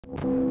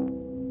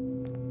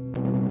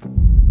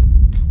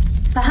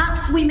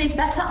Perhaps we may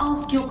better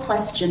ask your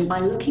question by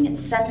looking at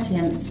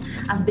sentience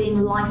as being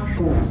life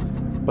force.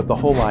 But the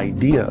whole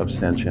idea of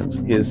sentience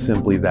is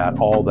simply that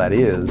all that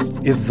is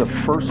the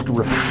first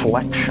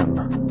reflection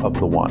of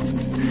the one.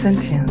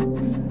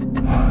 Sentience.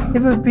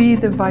 It would be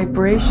the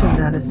vibration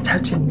that is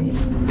touching me.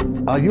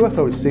 Our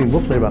UFO is seen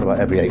roughly around about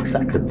every 8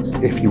 seconds,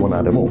 if you want to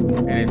add them all.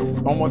 And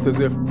it's almost as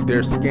if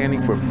they're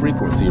scanning for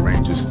frequency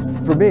ranges.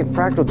 For me,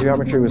 fractal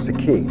geometry was the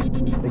key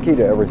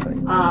to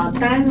everything.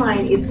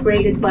 Timeline is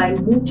created by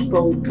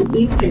multiple to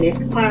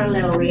infinite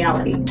parallel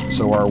reality.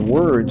 So our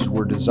words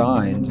were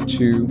designed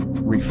to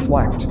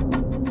reflect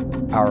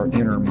our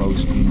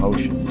innermost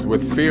emotions.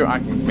 With fear, I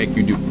can make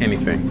you do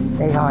anything.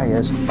 AI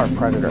is our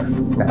predator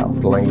now.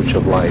 The language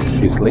of light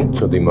is linked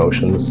to the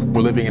emotions.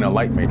 We're living in a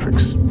light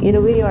matrix. In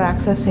a way, you're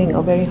accessing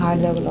a very high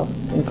level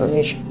of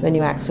information when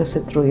you access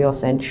it through your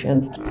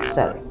sentient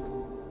self.